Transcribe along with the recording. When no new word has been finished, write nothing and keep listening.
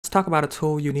talk about a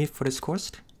tool you need for this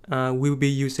course. We will be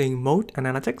using Mode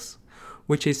Analytics,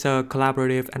 which is a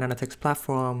collaborative analytics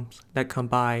platform that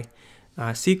combines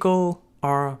SQL,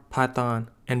 R, Python,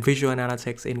 and visual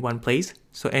analytics in one place,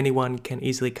 so anyone can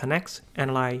easily connect,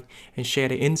 analyze, and share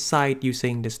the insight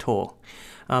using this tool.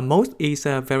 Mode is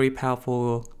a very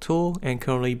powerful tool and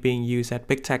currently being used at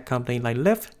big tech companies like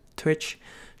Lyft, Twitch,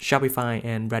 Shopify,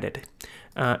 and Reddit.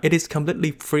 It is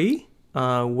completely free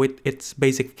with its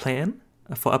basic plan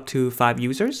for up to 5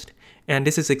 users, and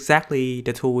this is exactly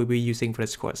the tool we'll be using for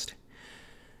this course.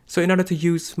 So in order to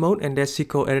use Mode and their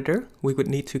SQL editor, we would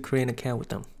need to create an account with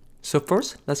them. So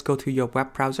first, let's go to your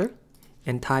web browser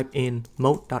and type in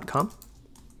mode.com.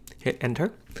 Hit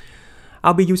enter.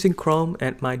 I'll be using Chrome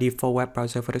as my default web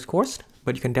browser for this course,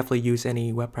 but you can definitely use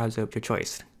any web browser of your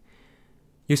choice.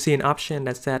 You see an option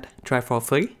that said try for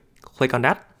free. Click on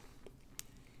that.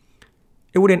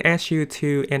 It would then ask you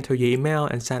to enter your email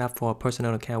and sign up for a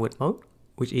personal account with Mode,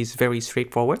 which is very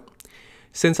straightforward.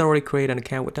 Since I already created an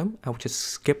account with them, I will just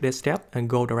skip this step and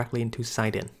go directly into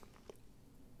sign in.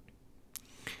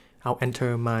 I'll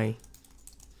enter my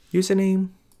username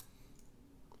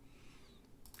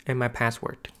and my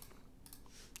password.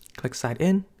 Click sign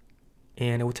in,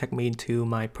 and it will take me into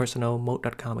my personal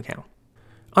mode.com account.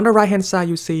 On the right hand side,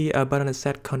 you see a button that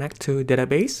says connect to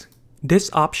database.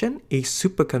 This option is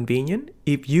super convenient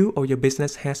if you or your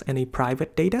business has any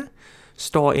private data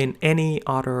stored in any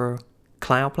other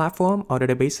cloud platform or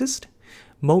databases.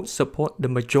 Mode support the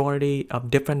majority of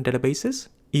different databases,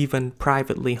 even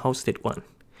privately hosted one.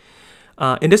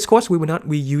 In this course, we will not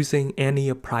be using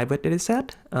any private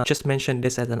dataset. Just mention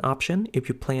this as an option if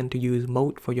you plan to use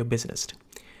Mode for your business.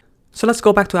 So let's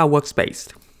go back to our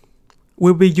workspace.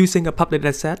 We'll be using a public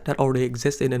dataset that already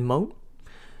exists in Mode.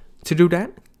 To do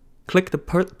that, click the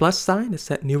plus sign that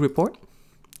says new report,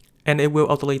 and it will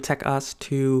automatically take us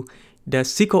to the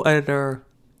SQL editor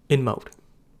in Mode.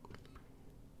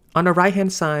 On the right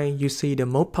hand side, you see the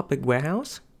Mode public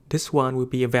warehouse. This one will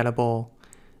be available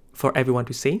for everyone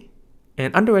to see.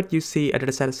 And under it, you see a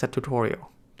dataset set tutorial.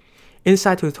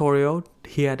 Inside tutorial,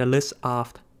 here are the list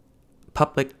of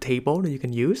public table that you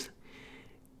can use.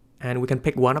 And we can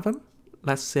pick one of them.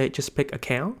 Let's say just pick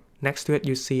account. Next to it,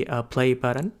 you see a play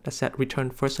button that says return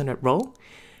first in that row.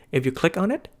 If you click on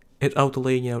it, it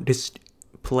automatically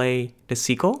display the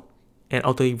SQL and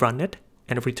automatically run it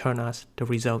and return us the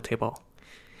result table.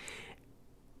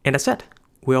 And that's it.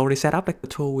 We already set up the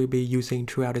tool we'll be using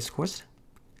throughout this course.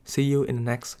 See you in the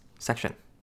next section.